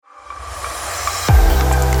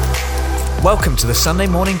Welcome to the Sunday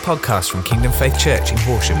morning podcast from Kingdom Faith Church in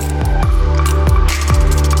Horsham. We're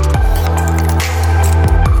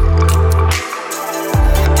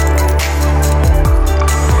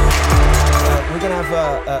going to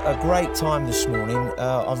have a great time this morning.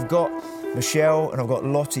 I've got Michelle and I've got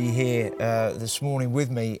Lottie here this morning with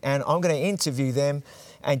me, and I'm going to interview them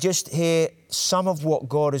and just hear some of what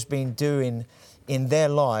God has been doing in their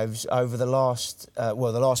lives over the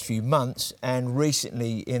last few months and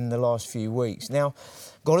recently in the last few weeks. Now,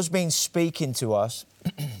 God has been speaking to us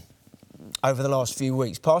over the last few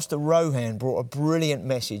weeks. Pastor Rohan brought a brilliant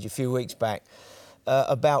message a few weeks back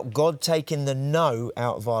about God taking the no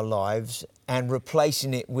out of our lives and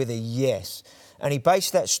replacing it with a yes. And he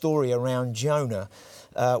based that story around Jonah,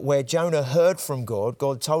 where Jonah heard from God.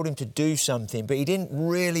 God told him to do something, but he didn't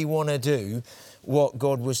really want to do what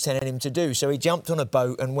God was telling him to do. So he jumped on a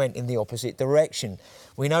boat and went in the opposite direction.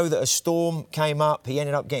 We know that a storm came up. He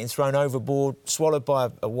ended up getting thrown overboard, swallowed by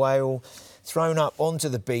a whale, thrown up onto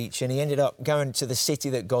the beach, and he ended up going to the city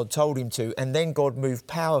that God told him to. And then God moved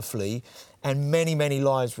powerfully, and many, many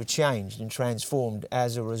lives were changed and transformed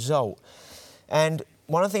as a result. And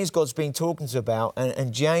one of the things God's been talking to us about,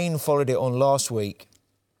 and Jane followed it on last week,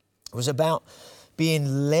 was about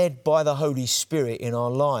being led by the Holy Spirit in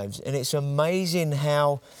our lives. And it's amazing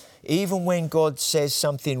how even when God says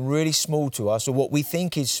something really small to us, or what we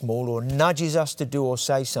think is small, or nudges us to do or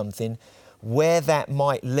say something, where that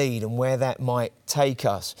might lead and where that might take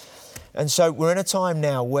us. And so we're in a time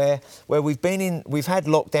now where we've had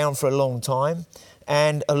lockdown for a long time,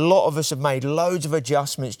 and a lot of us have made loads of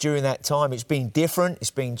adjustments during that time. It's been different,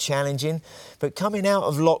 it's been challenging, but coming out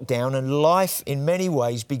of lockdown and life in many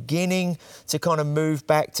ways beginning to kind of move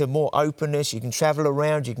back to more openness. You can travel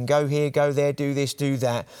around, you can go here, go there, do this, do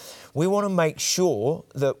that. We want to make sure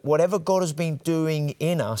that whatever God has been doing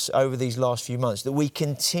in us over these last few months, that we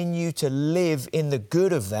continue to live in the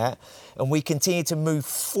good of that, and we continue to move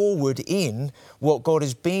forward in what God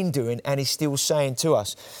has been doing and is still saying to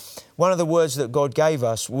us. One of the words that God gave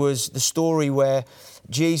us was the story where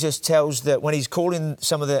Jesus tells that when he's calling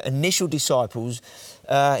some of the initial disciples,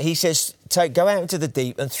 he says, go out into the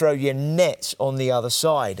deep and throw your nets on the other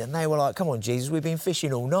side. And they were like, come on, Jesus, we've been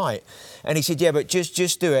fishing all night. And he said, yeah, but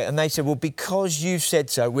just do it. And they said, well, because you said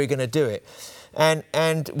so, we're going to do it.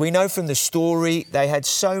 And we know from the story, they had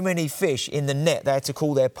so many fish in the net, they had to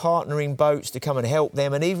call their partnering boats to come and help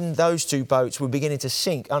them. And even those two boats were beginning to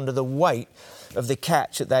sink under the weight of the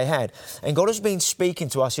catch that they had. And God has been speaking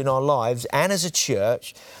to us in our lives and as a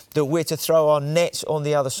church that we're to throw our nets on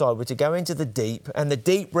the other side. We're to go into the deep, and the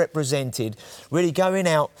deep represented really going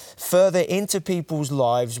out further into people's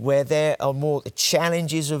lives where there are more the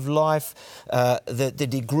challenges of life, the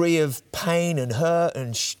degree of pain and hurt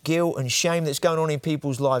and guilt and shame that's going on in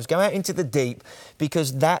people's lives. Go out into the deep,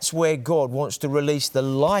 because that's where God wants to release the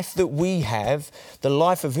life that we have, the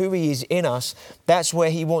life of who he is in us. That's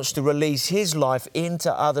where he wants to release his life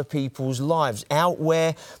into other people's lives, out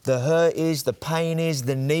where the hurt is, the pain is,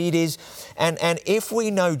 the need is. And if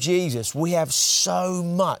we know Jesus, we have so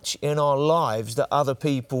much in our lives that other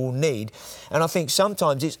people need. And I think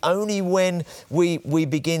sometimes it's only when we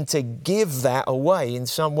begin to give that away in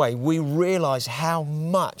some way, we realise how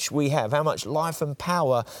much we have, how much life and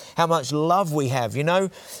power, how much love we have. You know,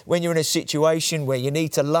 when you're in a situation where you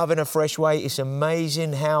need to love in a fresh way, it's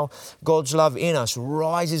amazing how God's love in us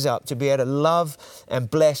rises up to be able to love and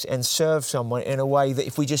bless and serve someone in a way that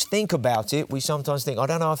if we just think about it, we sometimes think, I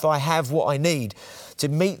don't know if I have what I need to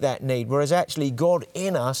meet that need, whereas actually God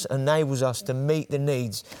in us enables us to meet the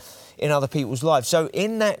needs in other people's lives. So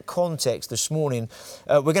in that context this morning,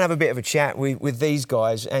 we're going to have a bit of a chat with these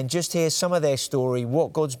guys and just hear some of their story,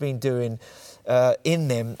 what God's been doing in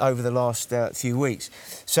them over the last few weeks.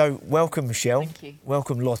 So welcome, Michelle. Thank you.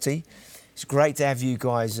 Welcome, Lottie. It's great to have you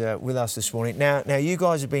guys with us this morning. Now you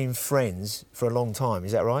guys have been friends for a long time,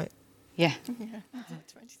 is that right? Yeah.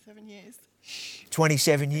 27 years.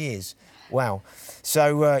 27 years. Wow.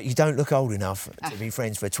 So you don't look old enough to be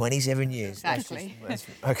friends for 27 years. Exactly.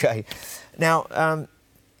 Okay. Now,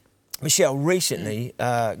 Michelle, recently,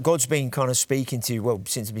 God's been kind of speaking to you, well,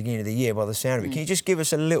 since the beginning of the year by the sound of it. Can you just give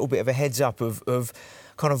us a little bit of a heads up of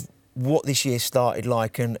kind of what this year started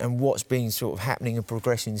like and what's been sort of happening and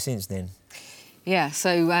progressing since then? Yeah.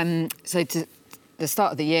 So to the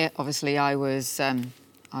start of the year, obviously, I was going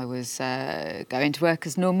to work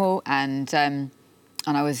as normal, and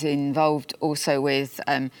I was involved also with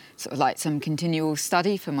sort of like some continual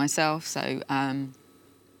study for myself. So I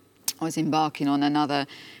was embarking on another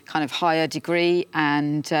kind of higher degree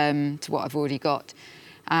and to what I've already got,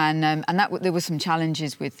 and that there were some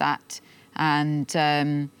challenges with that, and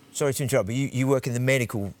Sorry to interrupt, but you work in the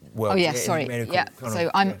medical world? Oh yeah, In the sorry. medical Yeah. kind of-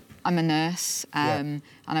 So I'm a nurse, and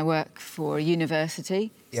I work for a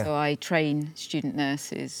university. Yeah. So I train student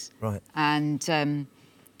nurses. Right. And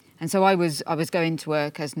so I was going to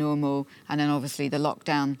work as normal, and then obviously the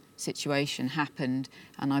lockdown situation happened,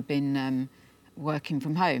 and I've been working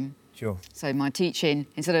from home. Sure. So my teaching,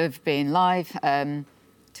 instead of being live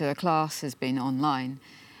to a class, has been online,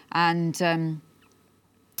 and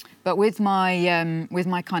but with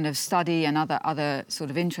my kind of study and other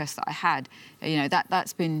sort of interests that I had,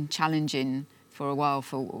 that's been challenging for a while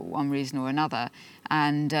for one reason or another,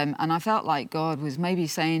 and I felt like God was maybe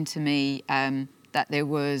saying to me that there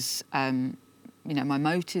was, my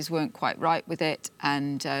motives weren't quite right with it,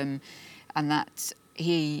 and that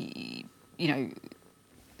He,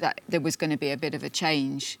 that there was going to be a bit of a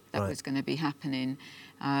change that was going to be happening.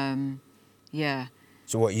 Yeah.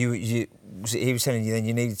 So what he was telling you then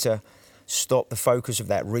you needed to stop the focus of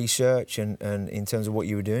that research and in terms of what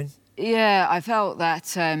you were doing? Yeah, I felt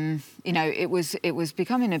that it was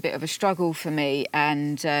becoming a bit of a struggle for me,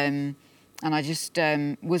 and I just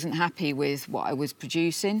wasn't happy with what I was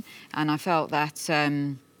producing, and I felt that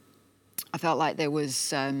like there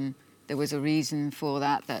was a reason for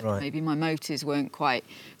that Right. maybe my motives weren't quite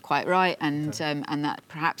right, and that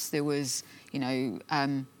perhaps there was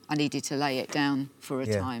I needed to lay it down for a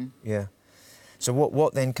time. Yeah. So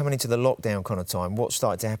what then, coming into the lockdown kind of time, what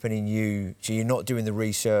started to happen in you? So you're not doing the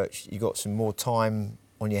research, you got some more time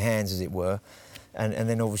on your hands, as it were, and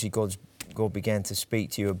then obviously God began to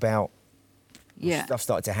speak to you about stuff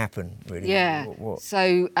started to happen, really. Yeah. What?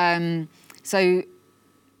 So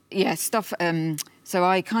stuff. So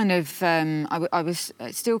I kind of I was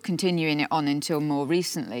still continuing it on until more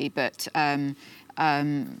recently, but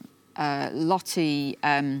Lottie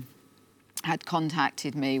had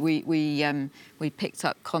contacted me. We picked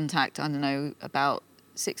up contact, I don't know, about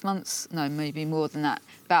 6 months, no, maybe more than that,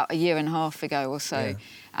 about a year and a half ago or so. Yeah.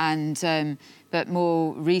 And but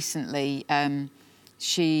more recently,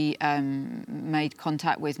 she made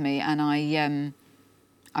contact with me, and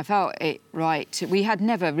I felt it right. We had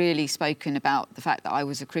never really spoken about the fact that I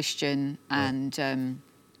was a Christian, and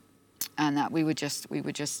that we were just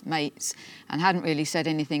mates, and hadn't really said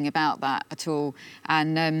anything about that at all.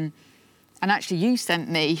 And actually, you sent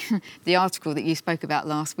me the article that you spoke about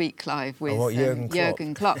last week, Clive, with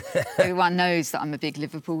Jurgen Klopp. Everyone knows that I'm a big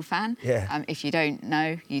Liverpool fan. Yeah. If you don't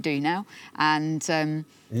know, you do now. And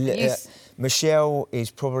Michelle is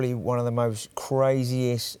probably one of the most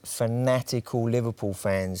craziest, fanatical Liverpool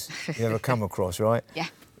fans you've ever come across, right? Yeah.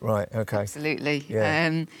 Right, okay. Absolutely.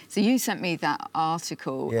 Yeah. So you sent me that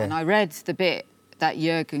article, Yeah. and I read the bit that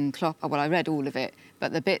Jurgen Klopp, well, I read all of it,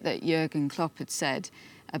 but the bit that Jurgen Klopp had said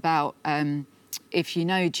about if you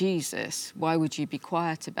know Jesus, why would you be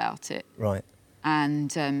quiet about it? Right.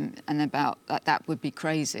 And about that would be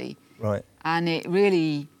crazy. Right. And it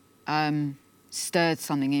really stirred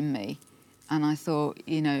something in me. And I thought,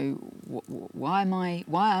 why am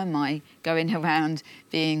I going around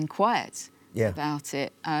being quiet about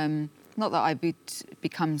it? Not that I would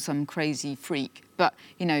become some crazy freak, but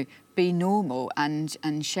be normal and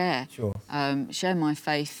share. Sure. Share my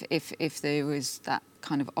faith if there was that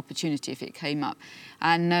kind of opportunity, if it came up.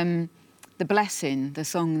 And The Blessing, the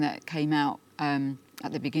song that came out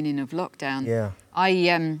at the beginning of lockdown. Yeah.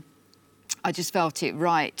 I just felt it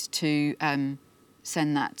right to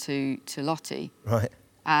send that to Lottie. Right.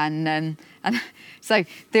 And so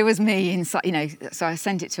there was me inside, so I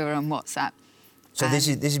sent it to her on WhatsApp. So this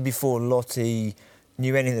is before Lottie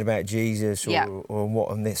knew anything about Jesus or what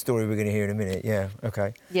on this story we're going to hear in a minute. Yeah.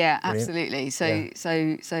 Okay. Yeah, Brilliant. absolutely. So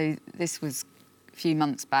Yeah. so this was a few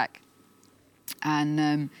months back,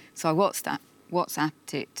 and so I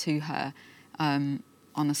WhatsApped it to her on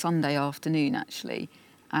a Sunday afternoon actually,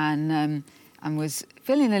 and was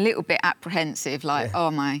feeling a little bit apprehensive, like,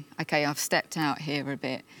 okay, I've stepped out here a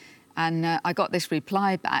bit, and I got this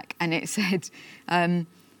reply back, and it said,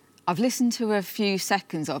 I've listened to a few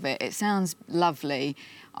seconds of it. It sounds lovely.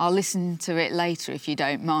 I'll listen to it later if you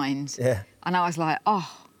don't mind. Yeah. And I was like,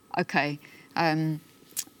 oh, okay. And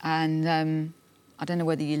I don't know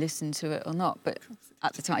whether you listened to it or not, but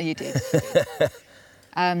at the time you did.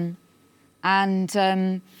 And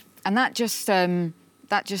that just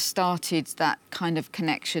started that kind of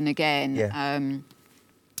connection again. Yeah.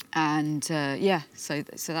 So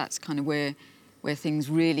that's kind of where things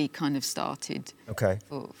really kind of started. Okay.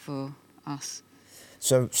 For us.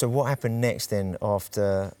 So what happened next then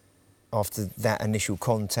after that initial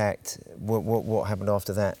contact? What happened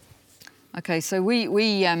after that? Okay, so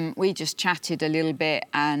we just chatted a little bit,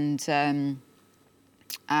 and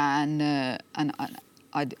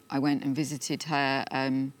I went and visited her,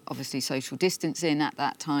 obviously social distancing at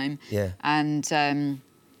that time. Yeah. And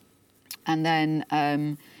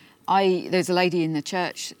then there's a lady in the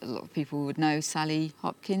church, a lot of people would know, Sally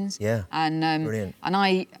Hopkins. Yeah. And Brilliant. And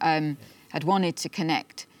I had wanted to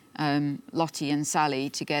connect Lottie and Sally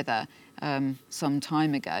together some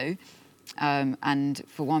time ago. And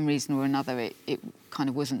for one reason or another, it kind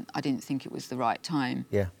of wasn't, I didn't think it was the right time.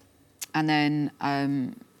 Yeah. And then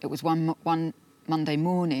it was one Monday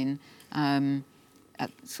morning, at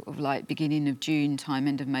sort of like beginning of June time,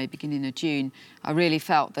 end of May, beginning of June, I really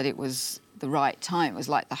felt that it was the right time. It was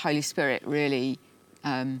like the Holy Spirit really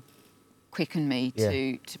quickened me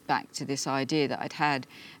to back to this idea that I'd had.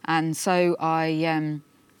 And so I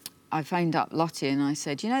phoned up Lottie and I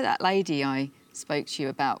said, you know that lady I spoke to you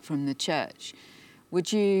about from the church, how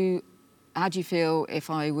do you feel if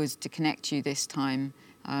I was to connect you this time?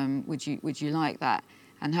 Would you like that?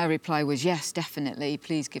 And her reply was, yes, definitely,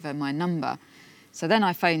 please give her my number. So then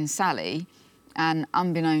I phoned Sally, and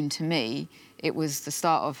unbeknown to me, it was the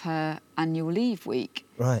start of her annual leave week.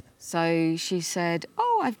 Right. So she said,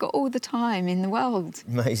 oh, I've got all the time in the world.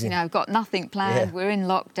 Amazing. You know, I've got nothing planned. Yeah. We're in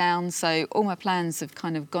lockdown, so all my plans have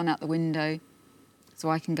kind of gone out the window,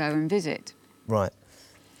 so I can go and visit. Right.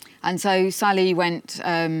 And so Sally went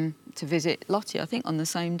to visit Lottie, I think, on the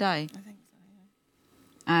same day. I think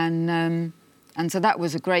so, yeah. And so that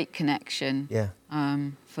was a great connection. Yeah.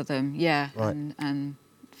 For them, yeah. Right. And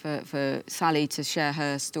for Sally to share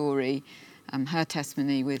her story, her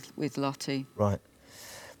testimony with Lottie. Right.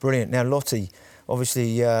 Brilliant. Now, Lottie,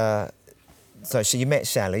 obviously, so you met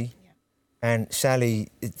Sally, and Sally,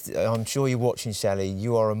 I'm sure you're watching Sally,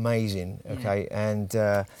 you are amazing, okay? And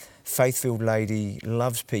faith-filled lady,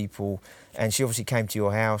 loves people, and she obviously came to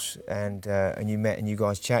your house and you met and you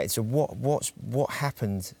guys chatted. So what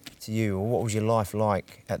happened to you, or what was your life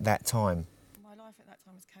like at that time? My life at that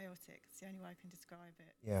time was chaotic. It's the only way I can describe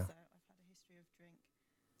it. Yeah. So I've had a history of drink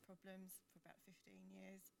problems for about 15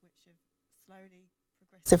 years, which have slowly,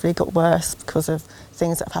 progressively got worse because of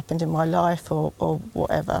things that have happened in my life or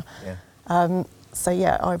whatever. Yeah. So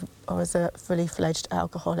yeah, I was a fully fledged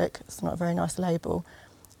alcoholic. It's not a very nice label.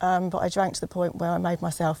 But I drank to the point where I made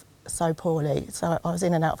myself so poorly. So I was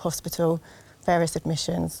in and out of hospital, various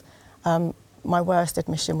admissions. My worst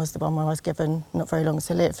admission was the one where I was given not very long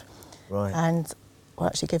to live. Right. And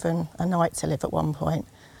actually given a night to live at one point.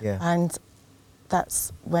 Yeah. And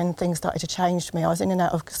that's when things started to change for me. I was in and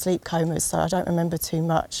out of sleep comas, so I don't remember too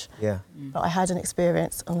much. Yeah. But I had an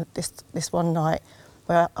experience on this one night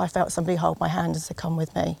where I felt somebody hold my hand and say, come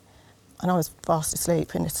with me. And I was fast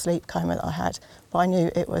asleep in a sleep coma that I had. But I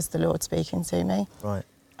knew it was the Lord speaking to me. Right.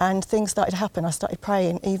 And things started to happen. I started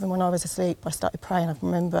praying. Even when I was asleep, I started praying. I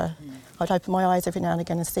remember I'd open my eyes every now and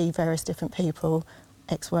again and see various different people,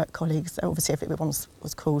 ex-work colleagues. Obviously, everyone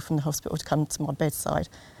was called from the hospital to come to my bedside.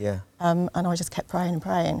 Yeah. And I just kept praying and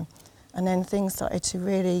praying. And then things started to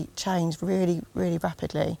really change really, really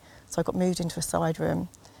rapidly. So I got moved into a side room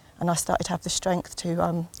and I started to have the strength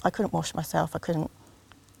to, I couldn't wash myself, I couldn't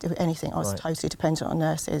do anything. I was totally dependent on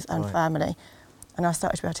nurses and family. And I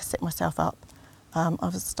started to be able to sit myself up. I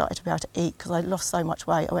started to be able to eat because I lost so much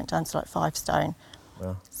weight. I went down to like 5 stone.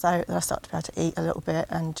 Wow. So I started to be able to eat a little bit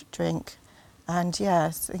and drink. And yeah,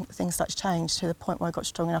 things started to change to the point where I got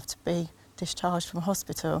strong enough to be discharged from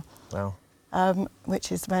hospital. Wow.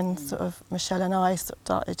 Which is when sort of Michelle and I sort of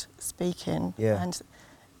started speaking. Yeah. And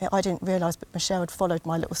I didn't realise, but Michelle had followed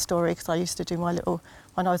my little story because I used to do my little,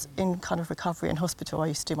 when I was in kind of recovery in hospital, I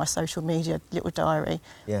used to do my social media little diary.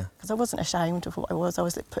 Yeah. Because I wasn't ashamed of what I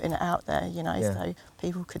was putting it out there, you know, so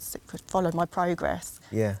people could follow my progress.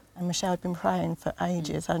 Yeah. And Michelle had been praying for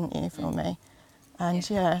ages, hadn't you, for me? And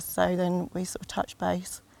so then we sort of touched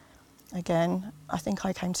base again. I think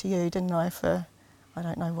I came to you, didn't I, for, I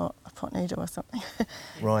don't know what, a pot noodle or something.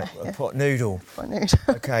 Right, a pot noodle. Pot noodle.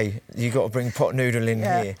 Okay, you've got to bring pot noodle in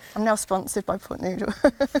here. I'm now sponsored by pot noodle.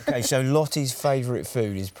 Okay, so Lottie's favourite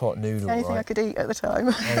food is pot noodle, The only thing I could eat at the time.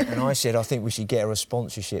 and I said I think we should get her a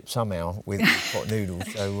sponsorship somehow with pot noodle.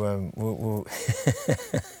 So we'll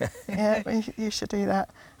Yeah, you should do that.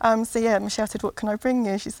 So yeah, Michelle said, "What can I bring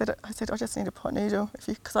you?" I said, "I just need a pot noodle,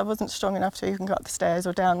 because I wasn't strong enough to even go up the stairs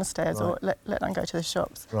or down the stairs or let them go to the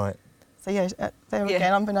shops." Right. So yeah, there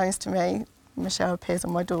again, unbeknownst to me, Michelle appears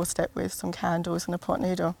on my doorstep with some candles and a pot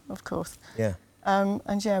noodle, of course. Yeah.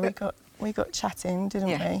 And yeah, we got chatting,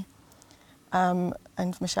 didn't we?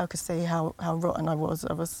 And Michelle could see how rotten I was.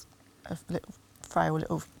 I was a little frail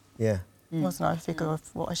little, wasn't I, a figure of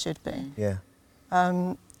what I should be. Yeah.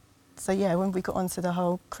 So yeah, when we got onto the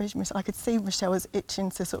whole Christmas, I could see Michelle was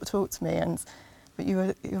itching to sort of talk to me, but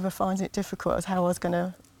you were finding it difficult as how I was going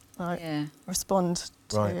to like Yeah. respond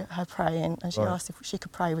to Right. her praying, and she Right. asked if she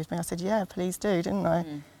could pray with me. I said, yeah, please do, didn't I?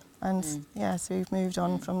 And yeah, so we've moved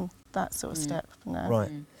on from that sort of step now.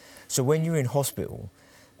 Right. So when you were in hospital,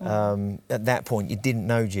 at that point you didn't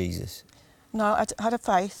know Jesus. No, I had a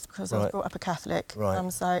faith because I was Right. brought up a Catholic,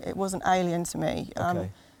 Right. so it wasn't alien to me.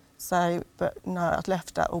 Okay. So, but no, I'd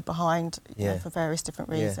left that all behind you know, Yeah. for various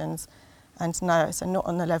different Yeah. reasons. And no, so not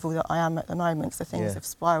on the level that I am at the moment. So things Yeah. have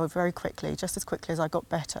spiralled very quickly, just as quickly as I got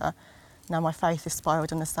better. Now my faith has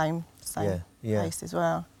spiralled in the same Yeah. pace as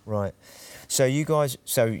well. Right. So you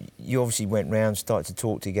obviously went round, started to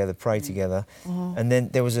talk together, pray together, and then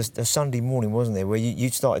there was a Sunday morning, wasn't there, where you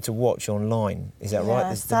started to watch online. Is that right? Yeah,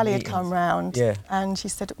 There's the Sally had meetings. come round Yeah. and she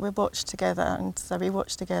said, we'll watch together. And so we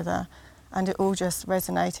watched together and it all just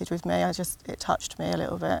resonated with me. It touched me a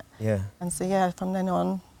little bit. Yeah. And so, yeah, from then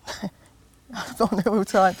on, I'm on it all the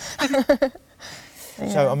time.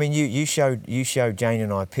 So I mean, you showed Jane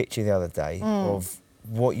and I a picture the other day of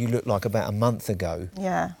what you looked like about a month ago,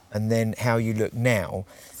 Yeah, and then how you look now.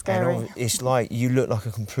 Scary. And it's like you look like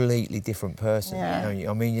a completely different person. Yeah. You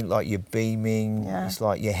know? I mean, you're beaming. Yeah. It's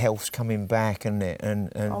like your health's coming back, isn't it?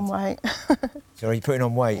 And on weight. so are you putting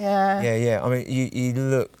on weight? Yeah. Yeah. I mean, you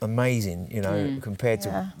look amazing. You know, compared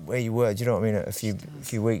Yeah. to where you were. Do you know what I mean? A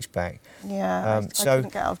few weeks back. Yeah, I So-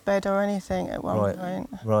 couldn't get out of bed or anything at one Right. point.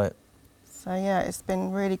 Right. So, yeah, it's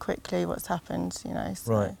been really quickly what's happened, you know.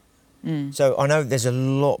 So. Right. So I know there's a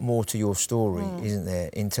lot more to your story, isn't there?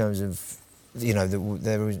 In terms of, you know,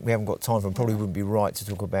 we haven't got time for, and probably wouldn't be right to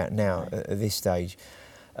talk about now at this stage.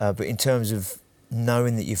 But in terms of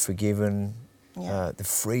knowing that you're forgiven, Yeah. the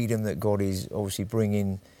freedom that God is obviously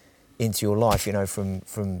bringing into your life, you know,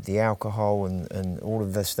 from the alcohol and all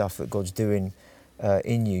of the stuff that God's doing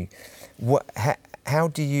in you. How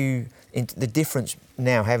do you, the difference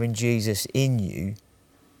now having Jesus in you,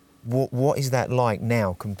 what is that like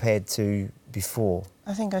now compared to before?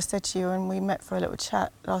 I think I said to you when we met for a little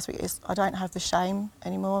chat last week, I don't have the shame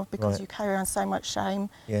anymore because Right. you carry around so much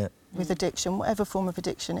shame Yeah. with addiction, whatever form of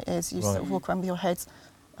addiction it is. You sort Right. of walk around with your head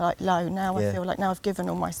like low. Now Yeah. I feel like now I've given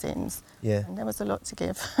all my sins. Yeah. And there was a lot to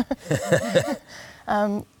give.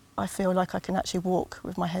 I feel like I can actually walk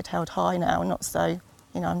with my head held high now, and not so,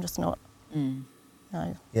 you know, I'm just not,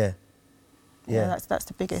 no. Yeah. Yeah, that's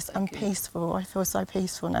the biggest. I'm peaceful. I feel so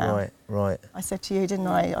peaceful now. Right. I said to you, didn't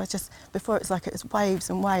I? I just before it was waves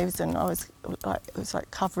and waves, and it was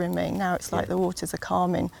like covering me. Now it's like Yeah. the waters are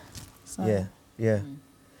calming. So, Yeah.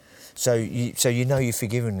 So you know you're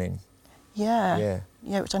forgiven then. Yeah.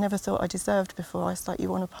 Yeah. Which I never thought I deserved before. It's like you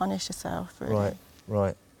want to punish yourself, really.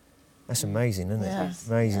 Right. That's amazing, isn't it? Yeah.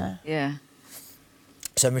 Amazing. Yeah. Yeah.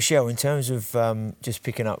 So Michelle, in terms of just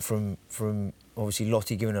picking up from obviously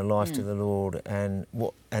Lottie giving her life to the Lord, and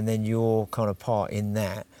then your kind of part in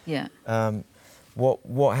that. Yeah.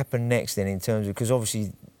 What happened next then in terms of, because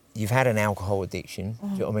obviously you've had an alcohol addiction, do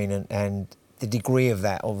you know what I mean? And the degree of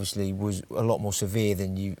that obviously was a lot more severe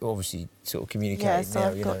than you obviously sort of communicated Yeah,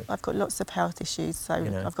 so now, I've got lots of health issues. So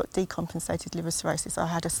You know. I've got decompensated liver cirrhosis. I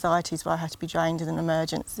had ascites where I had to be drained in an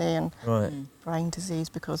emergency, and Right. brain disease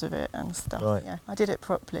because of it and stuff. Right. Yeah, I did it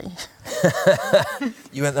properly.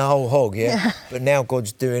 You went the whole hog, yeah? But now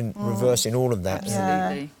God's doing, reversing all of that.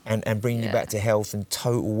 Absolutely. And bringing you Yeah. back to health and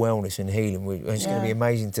total wellness and healing. It's going to be Yeah.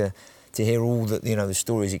 amazing to hear all the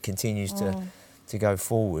stories it continues to go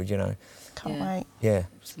forward, you know. Can't Yeah. wait. Yeah,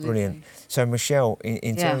 Absolutely. brilliant. So Michelle,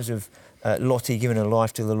 in Yeah. terms of Lottie giving her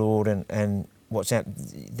life to the Lord and what's that,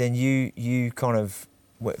 then you kind of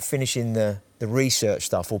were finishing the research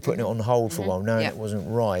stuff or putting it on hold for a while, knowing Yeah. it wasn't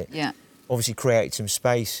right. Yeah. Obviously create some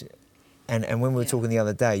space. And when we were talking the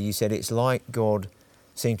other day, you said it's like God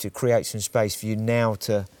seemed to create some space for you now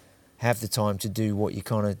to have the time to do what you're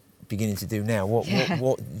kind of beginning to do now. What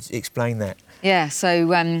explain that? Yeah,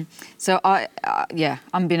 so I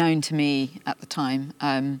unbeknown to me at the time,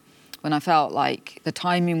 when I felt like the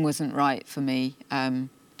timing wasn't right for me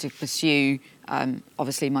to pursue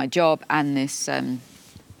obviously my job and this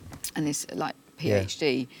like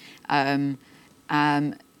PhD, and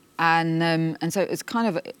so it's kind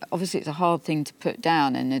of obviously it's a hard thing to put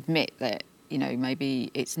down and admit that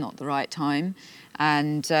maybe it's not the right time,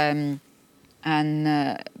 but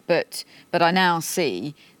I now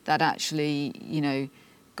see that actually,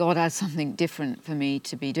 God has something different for me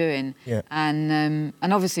to be doing. Yeah. And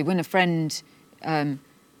obviously, when a friend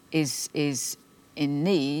is in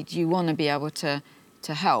need, you want to be able to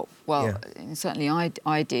help. Well, certainly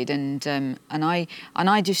I did, and I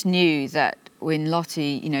just knew that when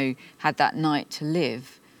Lottie, had that night to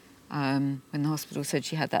live, when the hospital said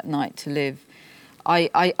she had that night to live,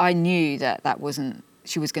 I knew that wasn't,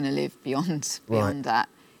 she was going to live beyond Right. that.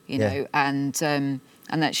 You know, and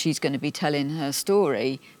and that she's going to be telling her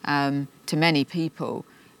story to many people.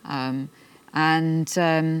 But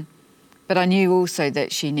I knew also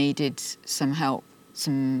that she needed some help,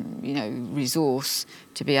 some resource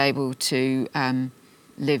to be able to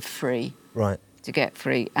live free, Right. to get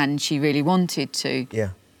free, and she really wanted to.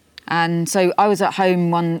 Yeah. And so I was at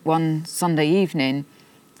home one Sunday evening,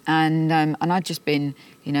 and I'd just been,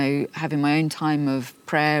 having my own time of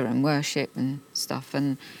prayer and worship and stuff,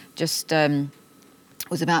 and just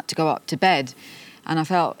was about to go up to bed, and I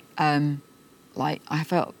felt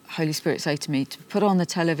Holy Spirit say to me to put on the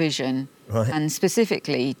television, right. and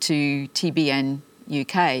specifically to TBN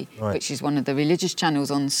UK, right. which is one of the religious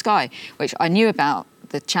channels on Sky, which I knew about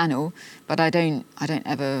the channel, but I don't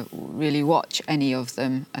ever really watch any of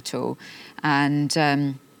them at all. And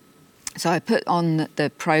so I put on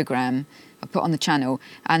the programme, I put on the channel,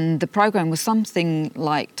 and the programme was something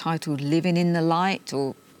like titled Living in the Light,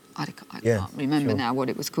 or I can't remember now what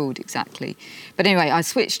it was called exactly. But anyway, I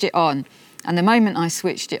switched it on, and the moment I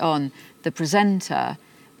switched it on, the presenter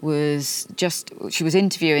she was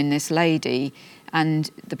interviewing this lady, and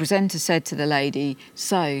the presenter said to the lady,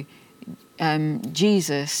 so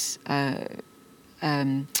Jesus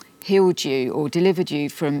healed you or delivered you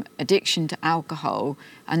from addiction to alcohol,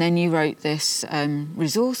 and then you wrote this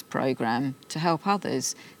resource programme to help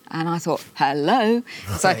others. And I thought, hello.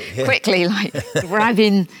 Right, so quickly,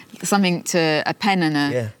 grabbing something to a pen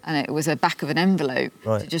and it was a back of an envelope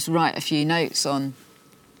to just write a few notes on.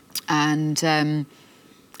 And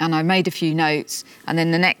I made a few notes. And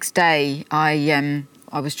then the next day, I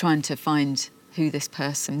was trying to find who this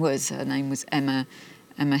person was. Her name was Emma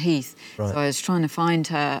Heath. Right. So I was trying to find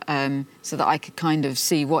her so that I could kind of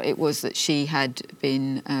see what it was that she had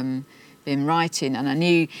been writing, and I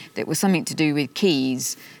knew that it was something to do with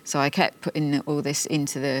keys. So I kept putting all this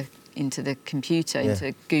into the computer,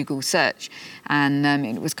 into Google search, and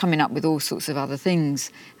it was coming up with all sorts of other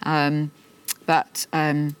things. But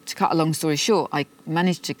to cut a long story short, I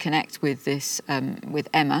managed to connect with with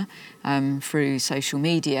Emma through social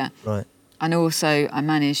media. Right. And also I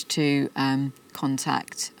managed to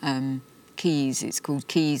contact Keys. It's called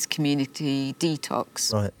Keys Community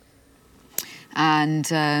Detox. Right. And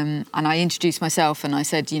I introduced myself, and I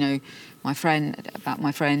said, my friend,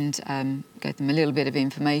 gave them a little bit of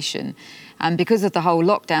information. And because of the whole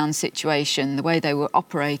lockdown situation, the way they were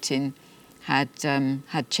operating had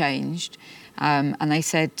changed. And they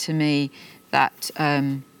said to me that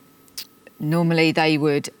normally they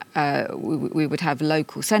would we would have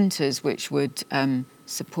local centres which would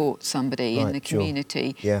support somebody in the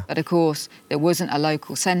community. Sure. Yeah. But of course there wasn't a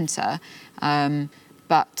local centre,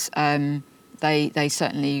 but they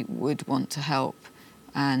certainly would want to help,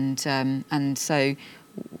 and so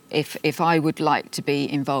if I would like to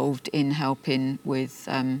be involved in helping with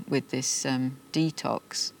this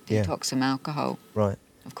detox from alcohol, right?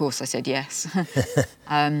 Of course I said yes.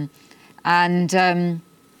 And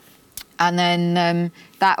then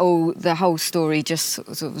the whole story just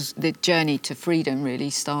sort of the journey to freedom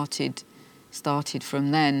really started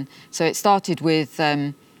from then. So it started with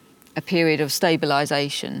a period of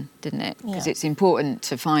stabilisation, didn't it? Because it's important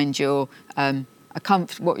to find your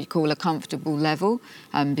what you call a comfortable level,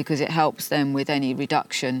 because it helps them with any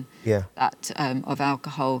reduction that of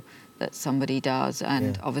alcohol that somebody does.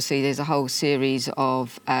 And obviously there's a whole series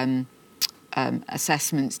of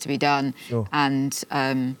assessments to be done, and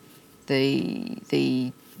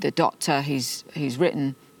the doctor who's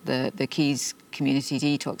written the Keys Community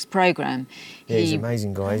Detox Programme. He's an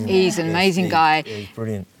amazing guy, isn't he? He's an amazing guy. He's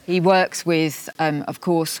brilliant. He works with, of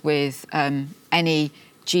course, with any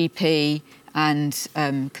GP and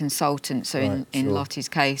consultant. So in Lottie's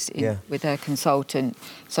case, with her consultant.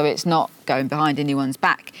 So it's not going behind anyone's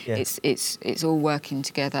back. Yeah. It's all working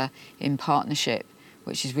together in partnership,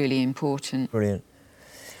 which is really important. Brilliant.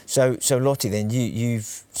 So Lottie, then you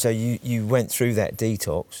went through that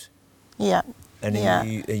detox. Yeah. And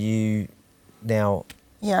are you now?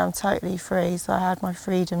 Yeah, I'm totally free. So I had my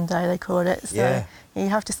freedom day, they call it. So you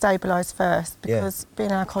have to stabilise first, because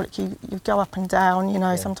being an alcoholic, you go up and down.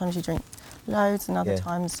 Sometimes you drink loads, and other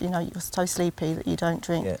times, you're so sleepy that you don't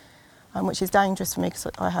drink, which is dangerous for me because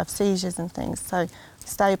I have seizures and things. So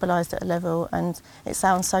stabilised at a level, and it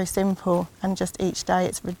sounds so simple, and just each day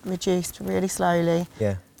it's reduced really slowly.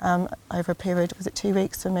 Yeah. Over a period, was it 2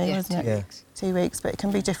 weeks for me, wasn't it? 2 weeks. 2 weeks, but it can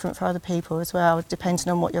be different for other people as well, depending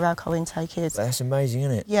on what your alcohol intake is. That's amazing,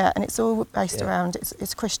 isn't it? Yeah, and it's all based around,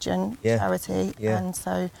 it's Christian charity, and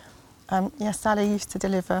so, Sally used to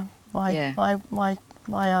deliver my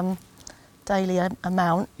daily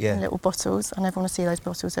amount in little bottles. I never want to see those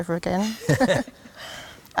bottles ever again.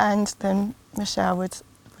 And then Michelle would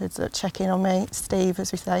would check in on me. Steve,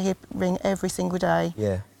 as we say, he'd ring every single day.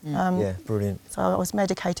 Yeah. Yeah, brilliant. So I was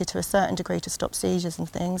medicated to a certain degree to stop seizures and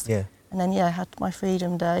things. Yeah. And then, had my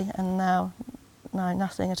freedom day, and now, no,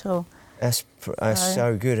 nothing at all. That's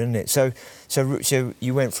so good, isn't it? So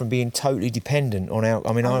you went from being totally dependent on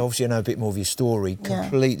alcohol. I mean, I obviously know a bit more of your story.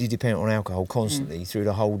 Completely dependent on alcohol constantly through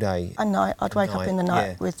the whole day. At night, I'd wake up in the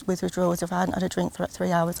night with withdrawals. If I hadn't had a drink for like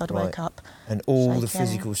 3 hours, I'd wake up. And all shaking. the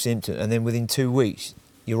physical symptoms, and then within 2 weeks,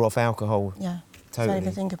 you're off alcohol. Yeah. Totally. Don't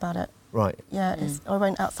even think about it. Right. Yeah. I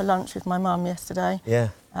went out for lunch with my mum yesterday. Yeah.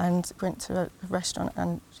 And went to a restaurant,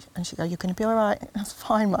 and she go, "You're going to be all right." That's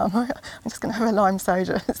fine, Mum. I'm just going to have a lime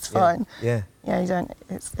soda. It's fine. Yeah. Yeah. You don't.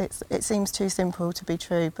 It seems too simple to be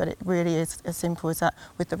true, but it really is as simple as that.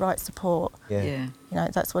 With the right support. Yeah. Yeah. You know,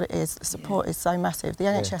 that's what it is. The support is so massive. The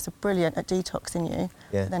NHS are brilliant at detoxing you.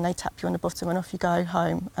 Yeah. Then they tap you on the bottom, and off you go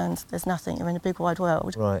home, and there's nothing. You're in a big wide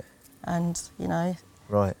world. Right. And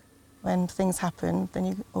Right. when things happen, then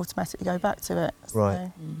you automatically go back to it.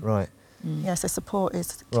 Right. Right. Yeah, so support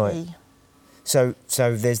is key. Right. So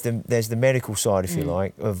there's the medical side, if you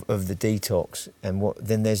like, of the detox, and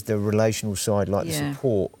then there's the relational side, like the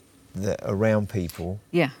support that around people.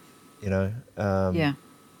 Yeah. You know.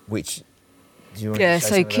 Which. Do you want to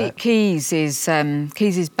say something about that?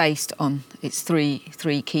 Keys is based on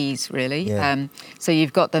three keys really. Yeah. So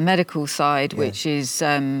you've got the medical side, which is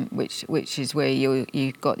where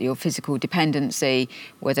you've got your physical dependency,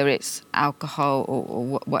 whether it's alcohol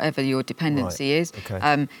or whatever your dependency is.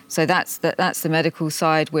 Okay. So that's the medical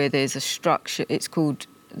side, where there's a structure. It's called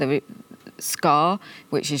the SCAR,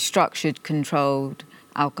 which is structured controlled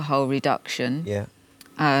alcohol reduction. Yeah.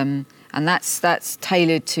 And that's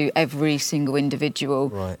tailored to every single individual,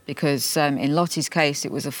 right. Because in Lottie's case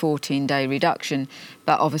it was a 14-day reduction,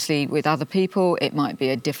 but obviously with other people it might be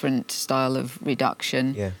a different style of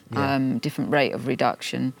reduction, different rate of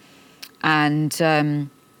reduction. And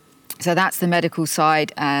so that's the medical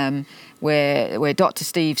side, where Dr.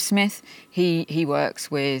 Steve Smith, he works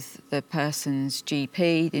with the person's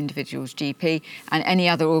GP, the individual's GP, and any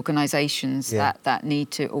other organisations that need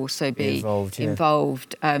to also be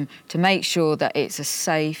involved to make sure that it's a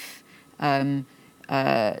safe,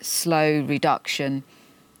 slow reduction,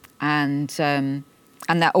 and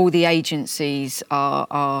that all the agencies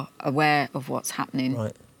are aware of what's happening.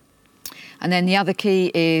 Right. And then the other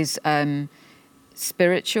key is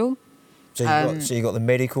spiritual. So you've got the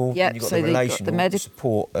medical, and you've got the relational,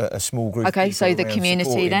 support a small group of people so the community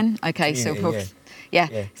supporting. then. Okay,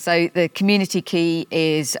 community, so the community key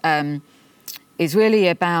is really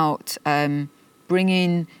about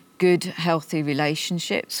bringing good, healthy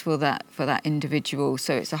relationships for that individual.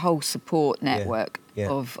 So it's a whole support network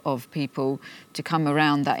of people to come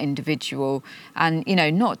around that individual, and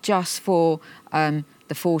not just for the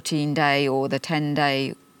 14-day or the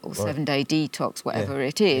 10-day or 7-day detox, whatever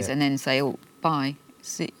it is, and then say, "Oh, bye."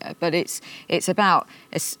 But it's about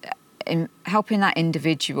helping that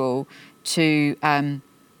individual to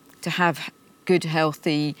have good,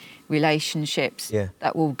 healthy relationships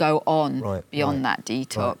that will go on beyond that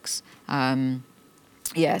detox.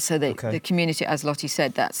 So the community, as Lottie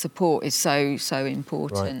said, that support is so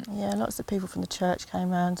important. Right. Yeah, lots of people from the church came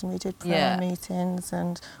round, and we did prayer meetings,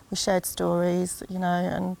 and we shared stories,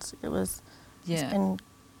 and it's been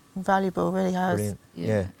invaluable, really has. Brilliant.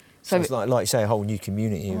 Yeah. So it's like you say, a whole new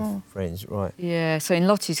community of friends, right? Yeah. So in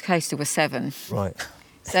Lottie's case, there were 7. Right.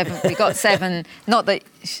 7. We got 7. Not that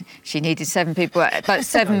she needed 7 people, but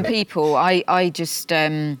 7 people. I just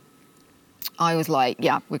I was like,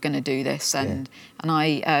 yeah, we're going to do this, and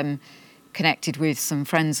I connected with some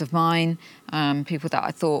friends of mine, people that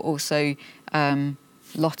I thought also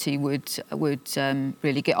Lottie would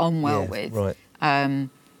really get on well with. Right.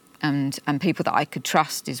 And people that I could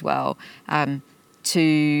trust as well,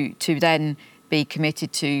 to then be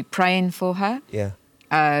committed to praying for her,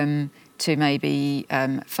 to maybe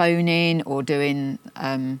phoning or doing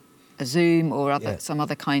a Zoom or some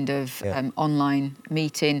other kind of online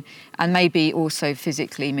meeting, and maybe also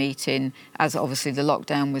physically meeting, as obviously the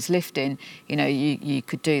lockdown was lifting. You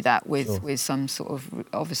could do that with some sort of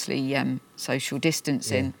obviously social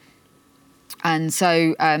distancing. Yeah. And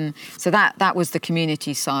so that was the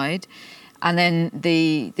community side. And then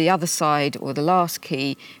the other side, or the last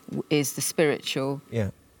key, is the spiritual.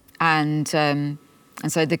 Yeah. And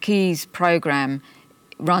so the Keys programme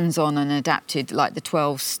runs on and adapted like the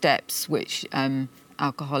 12 steps which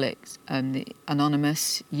Alcoholics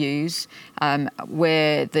Anonymous use, but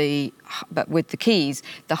with the Keys,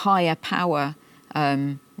 the higher power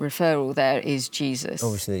referral there is Jesus.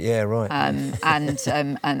 Obviously, yeah, right. And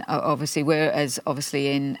obviously, whereas obviously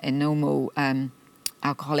in normal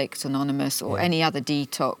Alcoholics Anonymous or any other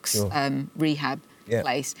detox rehab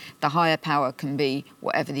place. The higher power can be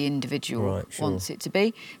whatever the individual wants it to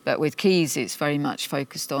be. But with Keys, it's very much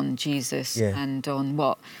focused on Jesus and on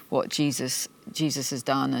what Jesus has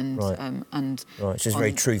done and it's just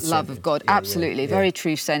very truth-centered. Love of God. Absolutely, very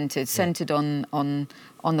truth-centered, centered on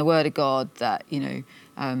the Word of God, that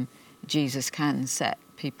Jesus can set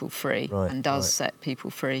people free and does set people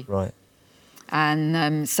free. Right.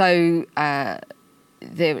 And so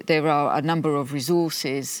there are a number of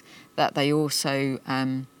resources that they also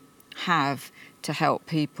have to help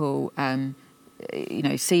people,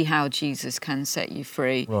 see how Jesus can set you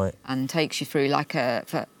free and takes you through.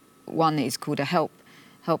 One is called a help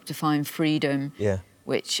to find freedom,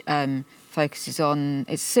 which focuses on.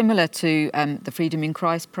 It's similar to the Freedom in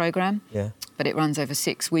Christ program, but it runs over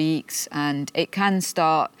 6 weeks, and it can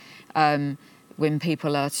start when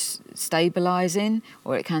people are stabilising,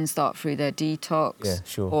 or it can start through their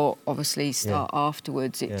detox, or obviously start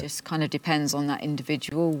afterwards. It just kind of depends on that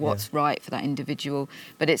individual, what's right for that individual.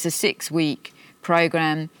 But it's a 6-week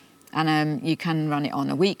programme, and you can run it on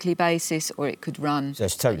a weekly basis, or it could run... So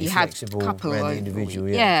it's totally flexible around the individual,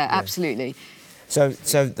 absolutely. So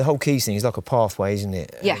the whole Keys thing is like a pathway, isn't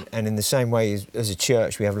it? Yeah. And in the same way as a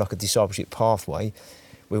church, we have like a discipleship pathway.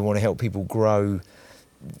 We want to help people grow.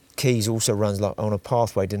 Keys also runs like on a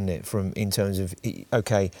pathway, doesn't it? In terms of,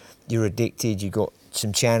 okay, you're addicted, you've got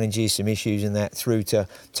some challenges, some issues and that, through to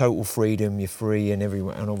total freedom, you're free, and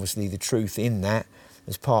everyone, and obviously the truth in that,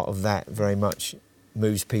 as part of that, very much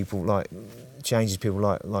moves people, changes people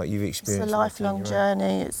like you've experienced. It's a lifelong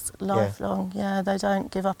journey. It's lifelong. Yeah, they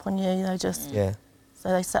don't give up on you. They just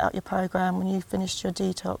So they set up your programme when you finished your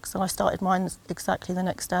detox, and I started mine exactly the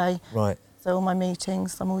next day. Right. So all my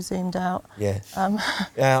meetings, I'm all zoomed out. Yeah.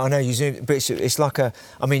 Yeah, I know you zoom, but it's like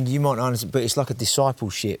you might not understand, but it's like a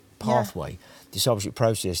discipleship pathway, discipleship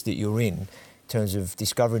process that you're in terms of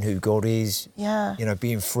discovering who God is. Yeah.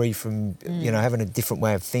 Being free from, having a different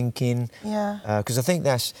way of thinking. Yeah. Because I think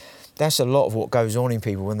that's a lot of what goes on in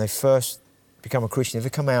people when they first become a Christian. If they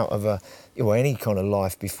come out of any kind of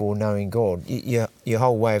life before knowing God, your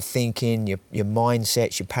whole way of thinking, your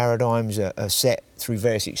mindsets, your paradigms are set through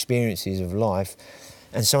various experiences of life,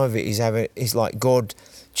 and some of it is like God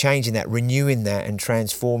changing that, renewing that, and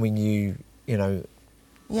transforming you. Your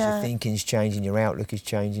thinking's changing, your outlook is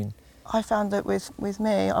changing. I found that with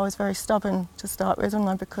me, I was very stubborn to start with, wasn't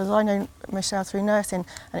I? Because I know Michelle through nursing,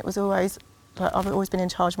 and it was always I've always been in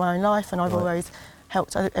charge of my own life, and I've always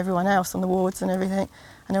helped everyone else on the wards and everything.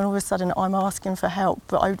 And then all of a sudden I'm asking for help,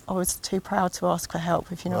 but I was too proud to ask for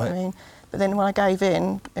help, if you know what I mean. But then when I gave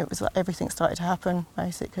in, it was like everything started to happen,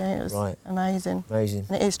 basically. It was amazing. Amazing.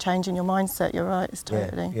 And it is changing your mindset, you're right, it's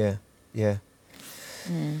totally. Yeah.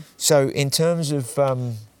 So in terms of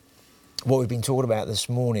what we've been talking about this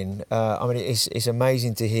morning, it's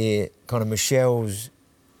amazing to hear kind of Michelle's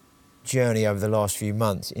journey over the last few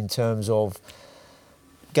months in terms of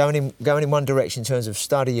going in one direction in terms of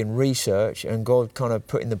study and research, and God kind of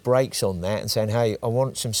putting the brakes on that and saying, hey, I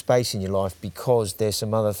want some space in your life because there's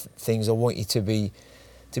some other things I want you to be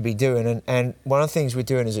doing. And one of the things we're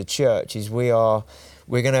doing as a church is we're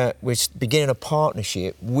beginning a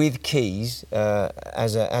partnership with Keys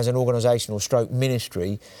as an organisational stroke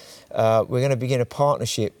ministry. We're going to begin a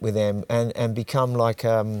partnership with them and become like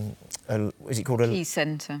is it called a Keys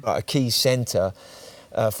Centre? A Keys Centre.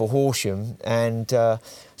 For Horsham, and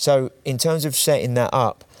so in terms of setting that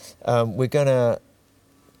up, we're going to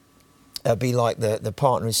be like the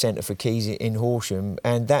partnering centre for Keys in Horsham,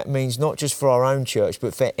 and that means not just for our own church,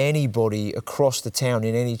 but for anybody across the town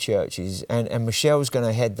in any churches. And Michelle's going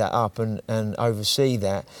to head that up and oversee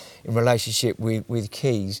that in relationship with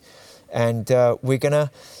Keys, and we're going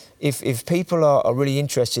to. If people are really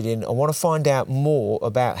interested in, I want to find out more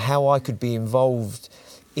about how I could be involved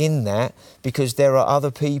in that, because there are other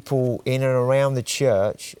people in and around the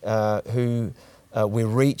church who we're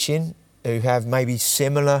reaching, who have maybe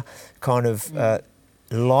similar kind of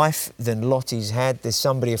life than Lottie's had. There's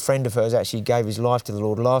a friend of hers actually gave his life to the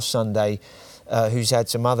Lord last Sunday, who's had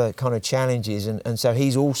some other kind of challenges, and so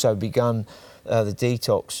he's also begun the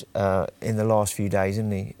detox in the last few days, isn't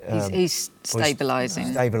he? He's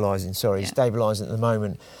stabilising. Stabilising at the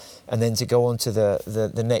moment, and then to go on to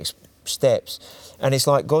the next steps. And it's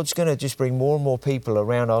like God's going to just bring more and more people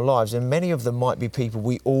around our lives, and many of them might be people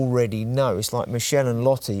we already know. It's like Michelle and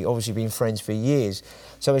Lottie, obviously been friends for years.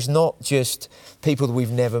 So it's not just people that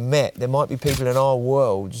we've never met. There might be people in our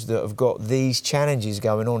worlds that have got these challenges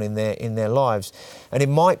going on in their lives. And it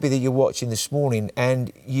might be that you're watching this morning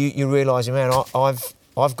and you're realising, man,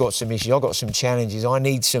 I've got some issues, I've got some challenges, I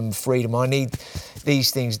need some freedom, I need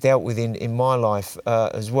these things dealt with in my life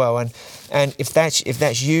as well. And if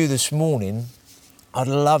that's you this morning, I'd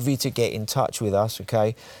love you to get in touch with us,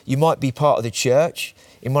 okay? You might be part of the church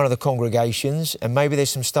in one of the congregations, and maybe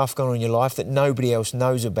there's some stuff going on in your life that nobody else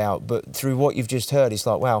knows about, but through what you've just heard, it's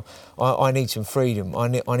like, wow, I need some freedom.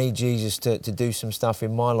 I need Jesus to do some stuff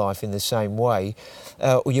in my life in the same way.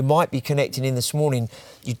 Or you might be connecting in this morning,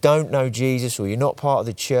 you don't know Jesus, or you're not part of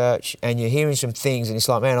the church, and you're hearing some things, and it's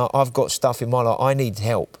like, man, I've got stuff in my life, I need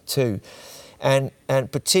help too. And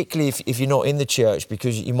particularly if you're not in the church,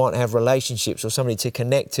 because you might have relationships or somebody to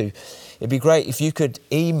connect to, it'd be great if you could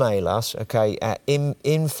email us, okay, at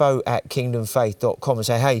info@kingdomfaith.com and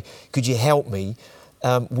say, hey, could you help me?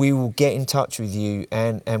 We will get in touch with you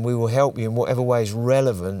and we will help you in whatever way is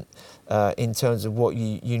relevant in terms of what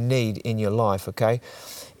you need in your life, okay?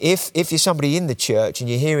 If you're somebody in the church and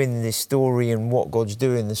you're hearing this story and what God's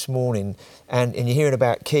doing this morning, and you're hearing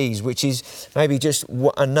about keys, which is maybe just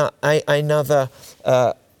another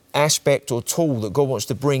aspect or tool that God wants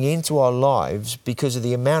to bring into our lives because of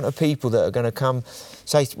the amount of people that are going to come,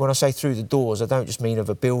 when I say through the doors, I don't just mean of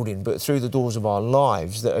a building, but through the doors of our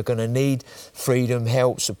lives that are going to need freedom,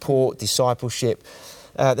 help, support, discipleship.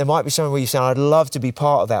 There might be something where you say, I'd love to be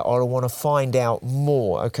part of that, or I want to find out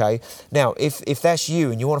more, okay? Now, if that's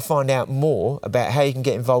you and you want to find out more about how you can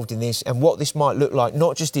get involved in this and what this might look like,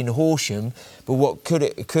 not just in Horsham, but what could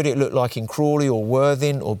it look like in Crawley or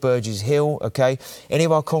Worthing or Burgess Hill, okay? Any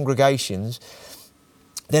of our congregations,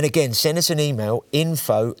 then again, send us an email,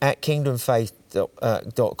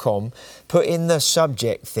 info@kingdomfaith.com, put in the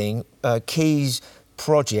subject thing, Keys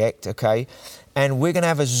Project, okay? And we're going to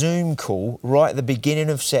have a Zoom call right at the beginning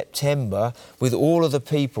of September with all of the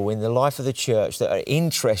people in the life of the church that are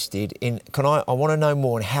interested in, I want to know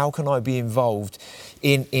more, and how can I be involved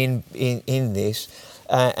in this?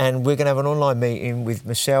 And we're going to have an online meeting with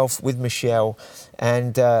myself, with Michelle,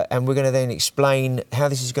 and we're going to then explain how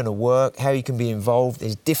this is going to work, how you can be involved.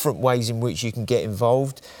 There's different ways in which you can get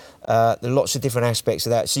involved. There are lots of different aspects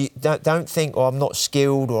of that. So you don't think, I'm not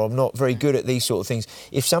skilled or I'm not very good at these sort of things.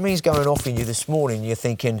 If something's going off in you this morning, you're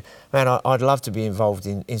thinking, man, I'd love to be involved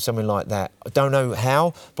in something like that. I don't know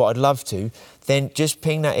how, but I'd love to. Then just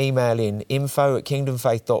ping that email in,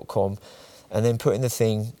 info@kingdomfaith.com, and then put in the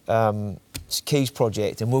thing, Keys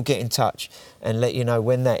Project, and we'll get in touch and let you know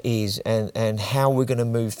when that is and how we're going to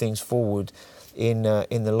move things forward in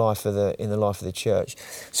the life of the church.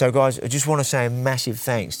 So guys, I just want to say a massive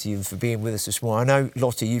thanks to you for being with us this morning. I know,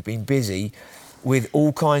 Lottie, you've been busy with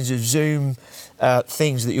all kinds of Zoom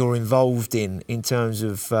things that you're involved in terms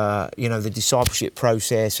of the discipleship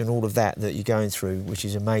process and all of that you're going through, which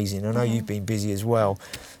is amazing. I know you've been busy as well.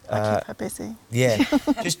 I keep her busy. Yeah,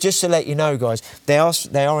 just to let you know, guys, they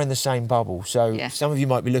are in the same bubble. So yeah. Some of you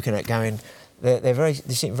might be looking at going, they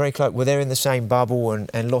seem very close. Well, they're in the same bubble,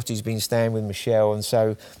 and Lottie's been staying with Michelle, and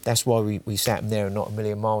so that's why we sat them there and not a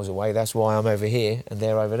million miles away. That's why I'm over here and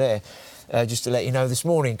they're over there. Just to let you know this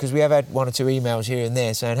morning, because we have had one or two emails here and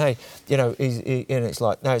there saying, hey, it's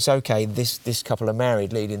like, no, it's okay. This couple are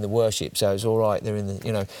married, leading the worship, so it's all right. They're in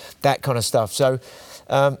the, that kind of stuff. So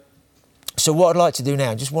what I'd like to do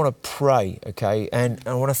now, just want to pray, okay? And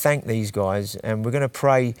I want to thank these guys, and we're going to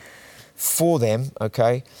pray for them,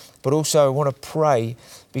 okay? But also I want to pray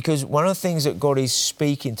because one of the things that God is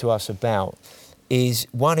speaking to us about is,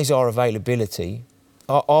 one is our availability.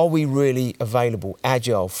 Are we really available,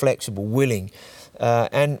 agile, flexible, willing?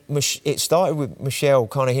 And it started with Michelle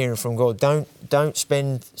kind of hearing from God, don't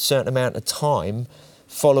spend a certain amount of time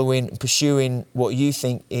pursuing what you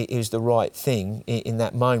think is the right thing in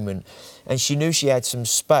that moment. And she knew she had some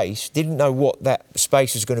space, didn't know what that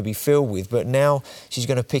space was going to be filled with, but now she's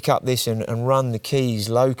going to pick up this and run the keys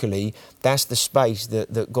locally. That's the space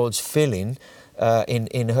that God's filling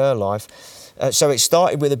in her life. So it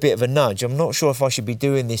started with a bit of a nudge. I'm not sure if I should be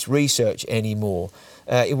doing this research anymore.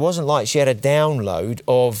 It wasn't like she had a download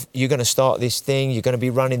of, you're going to start this thing, you're going to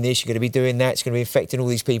be running this, you're going to be doing that, it's going to be affecting all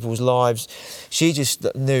these people's lives. She just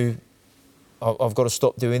knew, I've got to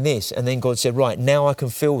stop doing this. And then God said, right, now I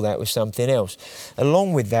can fill that with something else.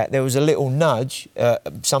 Along with that, there was a little nudge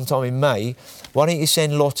sometime in May. Why don't you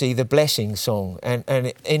send Lottie the blessing song?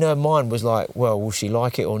 And in her mind was like, well, will she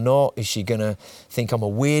like it or not? Is she going to think I'm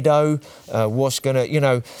a weirdo? What's going to,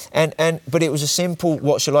 but it was a simple,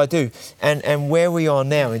 what shall I do? And where we are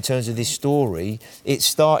now in terms of this story, it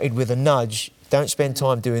started with a nudge. Don't spend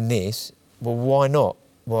time doing this. Well, why not?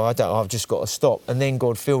 well, I've just got to stop. And then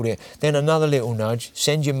God filled it. Then another little nudge,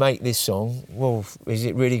 send your mate this song. Well, is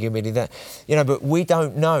it really going to be that? You know, but we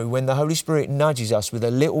don't know when the Holy Spirit nudges us with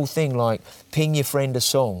a little thing like ping your friend a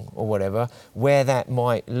song or whatever, where that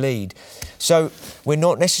might lead. So we're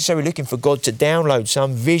not necessarily looking for God to download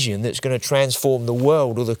some vision that's going to transform the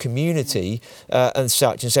world or the community and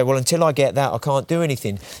such, and say, well, until I get that, I can't do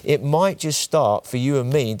anything. It might just start for you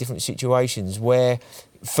and me in different situations where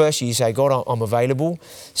firstly you say, God, I'm available.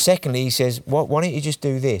 Secondly, he says, why don't you just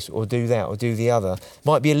do this or do that or do the other?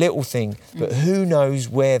 Might be a little thing, but who knows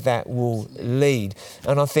where that will lead.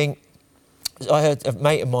 And I think, I heard a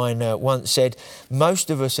mate of mine once said,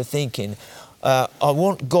 most of us are thinking, I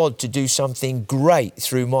want God to do something great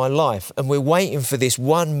through my life. And we're waiting for this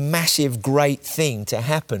one massive great thing to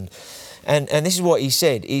happen. And this is what he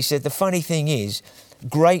said. He said, the funny thing is,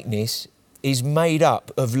 greatness is made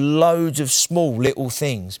up of loads of small little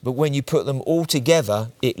things. But when you put them all together,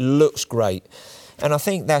 it looks great. And I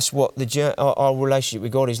think that's what our relationship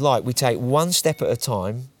with God is like. We take one step at a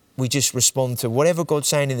time. We just respond to whatever God's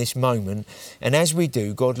saying in this moment. And as we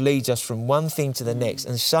do, God leads us from one thing to the next.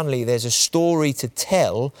 And suddenly there's a story to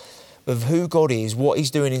tell of who God is, what he's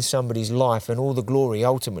doing in somebody's life, and all the glory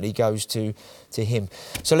ultimately goes to him.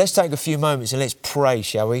 So let's take a few moments and let's pray,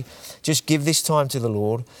 shall we? Just give this time to the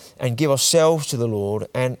Lord and give ourselves to the Lord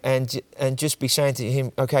and just be saying to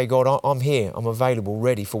him, okay, God, I'm here, I'm available,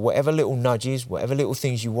 ready for whatever little nudges, whatever little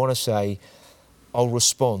things you want to say. I'll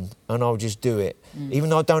respond and I'll just do it. Even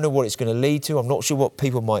though I don't know what it's going to lead to, I'm not sure what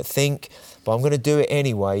people might think, but I'm going to do it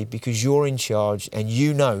anyway because you're in charge and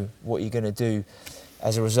you know what you're going to do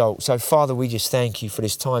as a result. So, Father, we just thank you for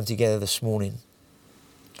this time together this morning.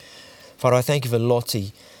 Father, I thank you for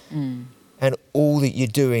Lottie and all that you're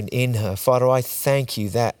doing in her. Father, I thank you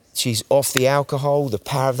that she's off the alcohol, the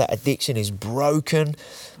power of that addiction is broken,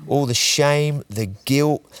 all the shame, the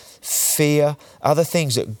guilt, fear, other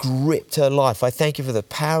things that gripped her life. I thank you for the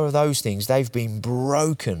power of those things. They've been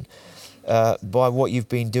broken by what you've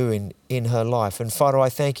been doing in her life. And Father, I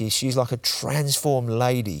thank you. She's like a transformed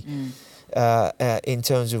lady in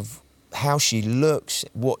terms of how she looks,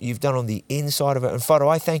 what you've done on the inside of it. And Father,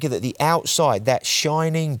 I thank you that the outside, that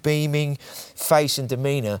shining, beaming face and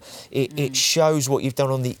demeanour, it shows what you've done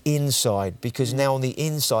on the inside, because now on the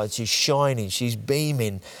inside she's shining, she's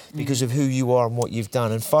beaming because of who you are and what you've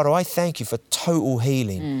done. And Father, I thank you for total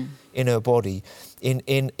healing in her body,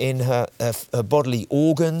 in her bodily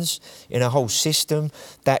organs, in her whole system,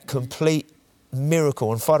 that complete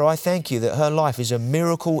miracle. And Father, I thank you that her life is a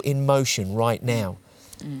miracle in motion right now.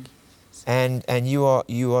 And you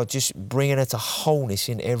are just bringing her to wholeness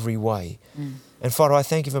in every way. And Father, I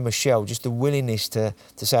thank you for Michelle, just the willingness to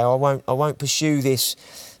say, I won't pursue this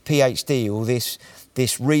PhD or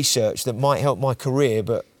this research that might help my career,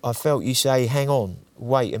 but I felt you say, hang on,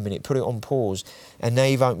 wait a minute, put it on pause. And now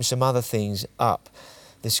you've opened some other things up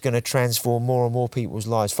that's going to transform more and more people's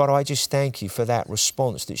lives. Father, I just thank you for that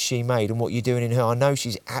response that she made and what you're doing in her. I know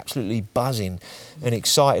she's absolutely buzzing and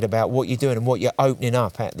excited about what you're doing and what you're opening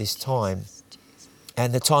up at this time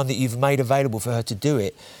and the time that you've made available for her to do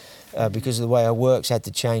it, because of the way her work's had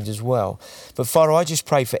to change as well. But Father, I just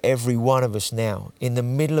pray for every one of us now in the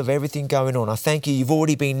middle of everything going on. I thank you, you've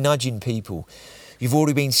already been nudging people. You've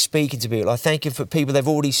already been speaking to people. I thank you for people, they've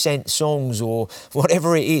already sent songs or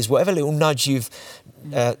whatever it is, whatever little nudge you've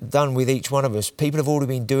done with each one of us. People have already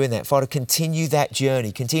been doing that. Father, continue that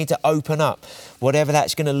journey. Continue to open up whatever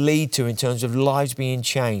that's going to lead to in terms of lives being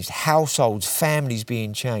changed, households, families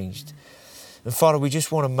being changed. And Father, we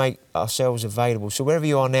just want to make ourselves available. So wherever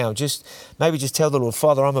you are now, maybe just tell the Lord,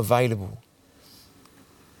 Father, I'm available.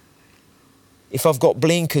 If I've got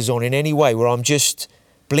blinkers on in any way where I'm just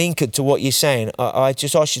blinkered to what you're saying, I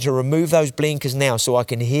just ask you to remove those blinkers now so I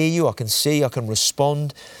can hear you, I can see, I can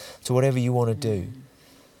respond to whatever you want to do.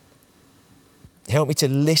 Help me to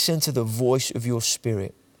listen to the voice of your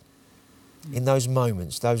Spirit in those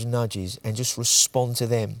moments, those nudges, and just respond to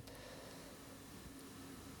them.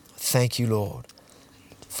 Thank you, Lord.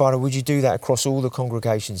 Father, would you do that across all the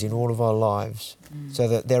congregations in all of our lives, so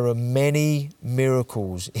that there are many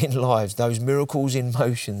miracles in lives, those miracles in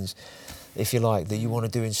motions, if you like, that you want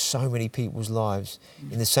to do in so many people's lives,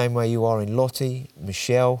 in the same way you are in Lottie,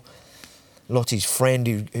 Michelle, Lottie's friend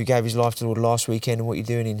who gave his life to the Lord last weekend, and what you're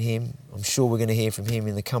doing in him. I'm sure we're going to hear from him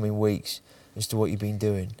in the coming weeks as to what you've been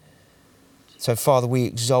doing. So, Father, we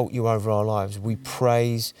exalt you over our lives. We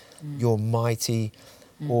praise your mighty,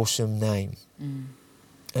 awesome name.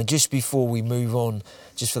 And just before we move on,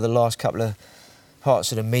 just for the last couple of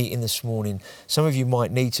parts of the meeting this morning, some of you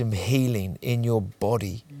might need some healing in your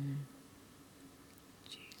body.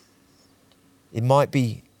 It might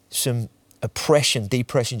be some oppression,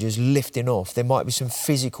 depression just lifting off. There might be some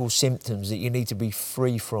physical symptoms that you need to be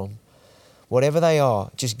free from. Whatever they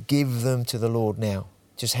are, just give them to the Lord now.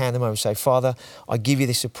 Just hand them over. Say, Father, I give you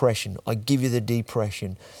this oppression. I give you the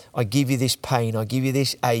depression. I give you this pain. I give you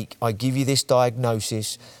this ache. I give you this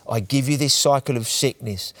diagnosis. I give you this cycle of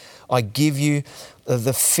sickness. I give you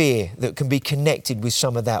the fear that can be connected with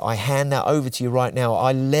some of that. I hand that over to you right now.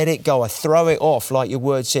 I let it go. I throw it off, like your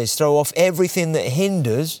word says. Throw off everything that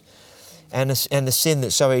hinders and the sin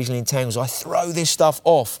that so easily entangles. I throw this stuff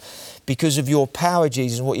off because of your power,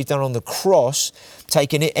 Jesus, and what you've done on the cross,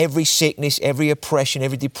 taking it, every sickness, every oppression,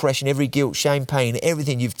 every depression, every guilt, shame, pain,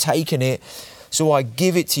 everything, you've taken it. So I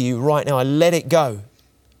give it to you right now. I let it go.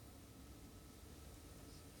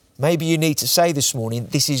 Maybe you need to say this morning,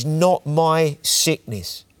 this is not my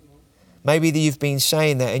sickness. Maybe that you've been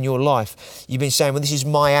saying that in your life. You've been saying, well, this is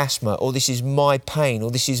my asthma, or this is my pain,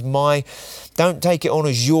 or this is my... Don't take it on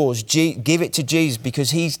as yours. Give it to Jesus,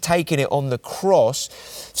 because he's taken it on the cross.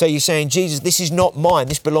 So you're saying, Jesus, this is not mine.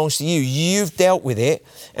 This belongs to you. You've dealt with it.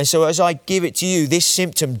 And so as I give it to you, this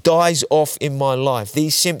symptom dies off in my life.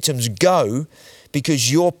 These symptoms go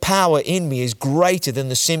because your power in me is greater than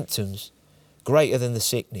the symptoms, greater than the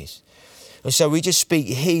sickness. And so we just speak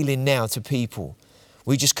healing now to people.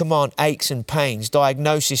 We just command aches and pains,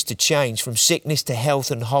 diagnosis to change from sickness to health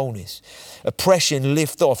and wholeness. Oppression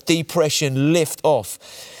lift off, depression lift off.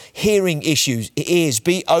 Hearing issues, ears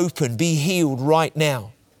be open, be healed right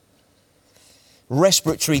now.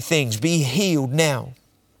 Respiratory things, be healed now.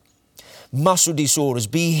 Muscle disorders,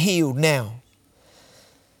 be healed now.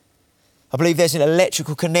 I believe there's an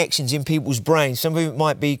electrical connections in people's brains. Some of it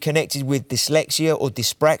might be connected with dyslexia or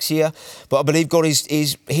dyspraxia, but I believe God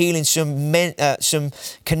is healing some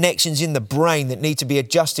connections in the brain that need to be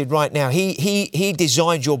adjusted right now. He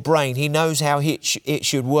designed your brain. He knows how it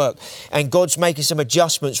should work. And God's making some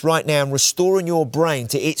adjustments right now and restoring your brain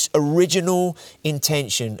to its original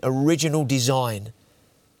intention, original design.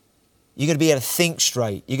 You're going to be able to think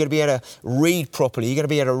straight. You're going to be able to read properly. You're going to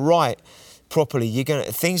be able to write properly.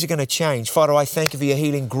 Things are going to change. Father, I thank you for your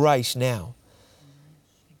healing grace now.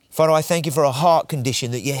 Father, I thank you for a heart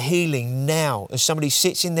condition that you're healing now. As somebody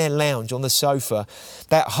sits in their lounge on the sofa,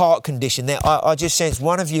 that heart condition, I just sense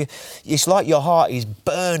one of you, it's like your heart is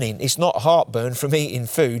burning. It's not heartburn from eating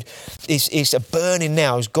food. It's a burning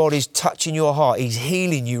now as God is touching your heart. He's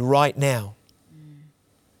healing you right now.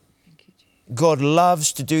 God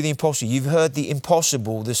loves to do the impossible. You've heard the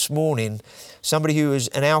impossible this morning. Somebody who was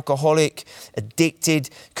an alcoholic, addicted,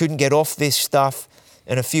 couldn't get off this stuff,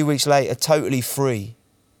 and a few weeks later, totally free.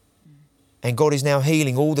 And God is now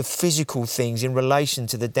healing all the physical things in relation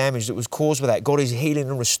to the damage that was caused by that. God is healing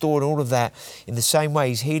and restoring all of that in the same way.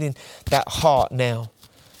 He's healing that heart now.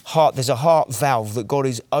 There's a heart valve that God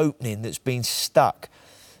is opening that's been stuck.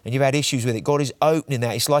 And you've had issues with it. God is opening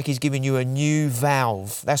that. It's like he's giving you a new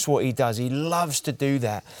valve. That's what he does. He loves to do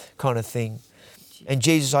that kind of thing. And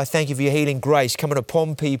Jesus, I thank you for your healing grace coming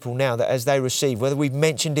upon people now that as they receive, whether we've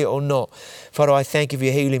mentioned it or not, Father, I thank you for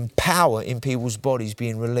your healing power in people's bodies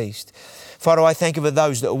being released. Father, I thank you for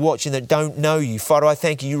those that are watching that don't know you. Father, I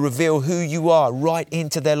thank you reveal who you are right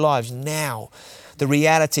into their lives now. The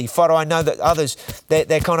reality. Father, I know that others,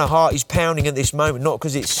 their kind of heart is pounding at this moment, not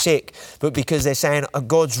because it's sick, but because they're saying,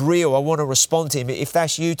 God's real, I want to respond to him. If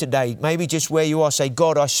that's you today, maybe just where you are, say,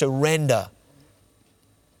 God, I surrender.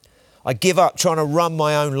 I give up trying to run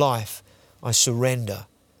my own life. I surrender.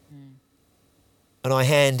 And I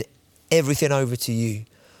hand everything over to you.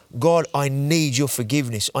 God, I need your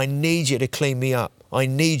forgiveness. I need you to clean me up. I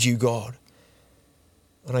need you, God.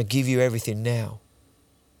 And I give you everything now.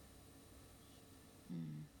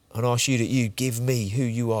 And ask you that you give me who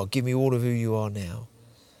you are. Give me all of who you are now.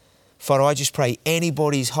 Father, I just pray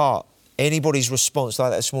anybody's heart, anybody's response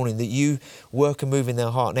like that this morning, that you work and move in their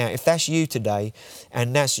heart now. If that's you today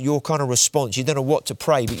and that's your kind of response, you don't know what to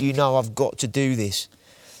pray, but you know I've got to do this.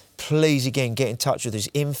 Please, again, get in touch with us,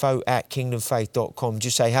 info@kingdomfaith.com.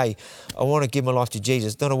 Just say, hey, I want to give my life to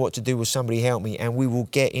Jesus. Don't know what to do. Will somebody help me? And we will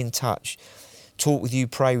get in touch, talk with you,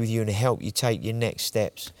 pray with you, and help you take your next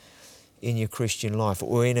steps in your Christian life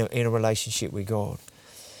or in a relationship with God.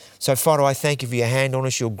 So, Father, I thank you for your hand on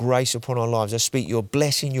us, your grace upon our lives. I speak your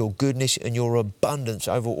blessing, your goodness, and your abundance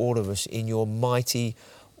over all of us in your mighty,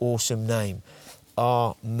 awesome name.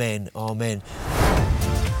 Amen. Amen.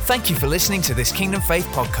 Thank you for listening to this Kingdom Faith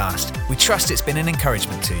podcast. We trust it's been an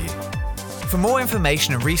encouragement to you. For more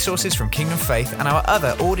information and resources from Kingdom Faith and our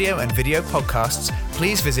other audio and video podcasts,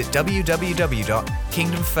 please visit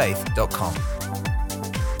www.kingdomfaith.com.